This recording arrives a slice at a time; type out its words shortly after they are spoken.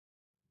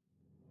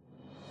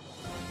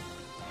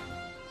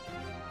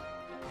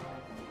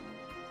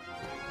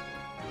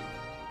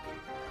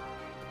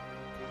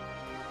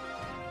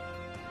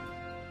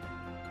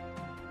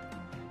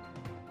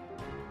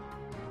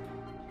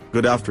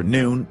Good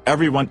afternoon,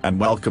 everyone, and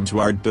welcome to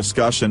our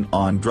discussion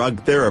on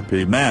drug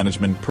therapy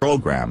management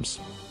programs.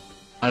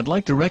 I'd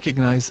like to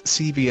recognize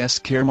CVS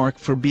Caremark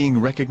for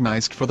being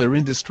recognized for their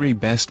industry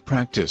best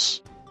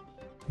practice.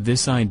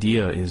 This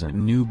idea isn't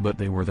new, but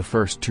they were the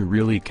first to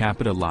really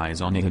capitalize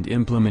on it and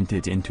implement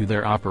it into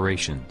their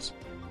operations.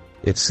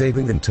 It's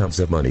saving them tons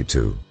of money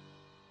too.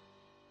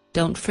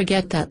 Don't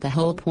forget that the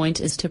whole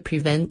point is to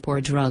prevent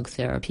poor drug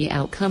therapy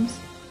outcomes.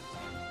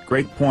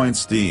 Great point,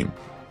 Steve.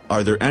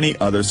 Are there any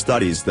other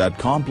studies that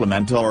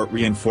complement or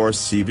reinforce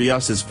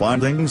CVS's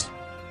findings?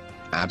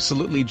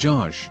 Absolutely,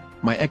 Josh.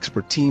 My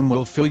expert team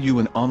will fill you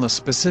in on the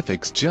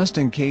specifics just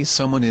in case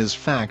someone is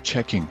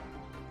fact-checking.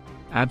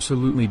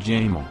 Absolutely,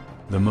 Jamal.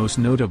 The most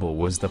notable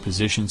was the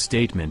position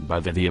statement by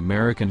the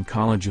American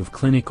College of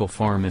Clinical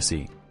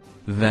Pharmacy.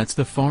 That's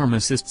the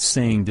pharmacists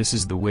saying this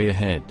is the way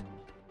ahead.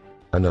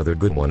 Another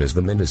good one is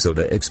the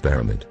Minnesota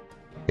experiment.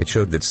 It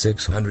showed that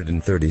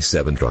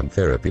 637 drug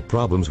therapy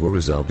problems were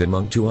resolved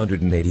among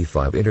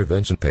 285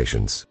 intervention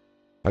patients.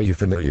 Are you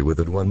familiar with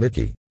that one,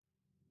 Mickey?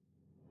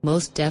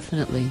 Most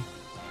definitely.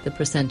 The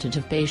percentage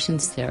of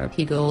patients'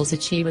 therapy goals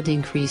achieved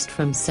increased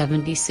from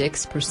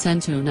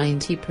 76% to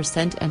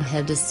 90%, and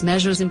HEDIS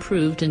measures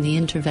improved in the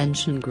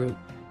intervention group.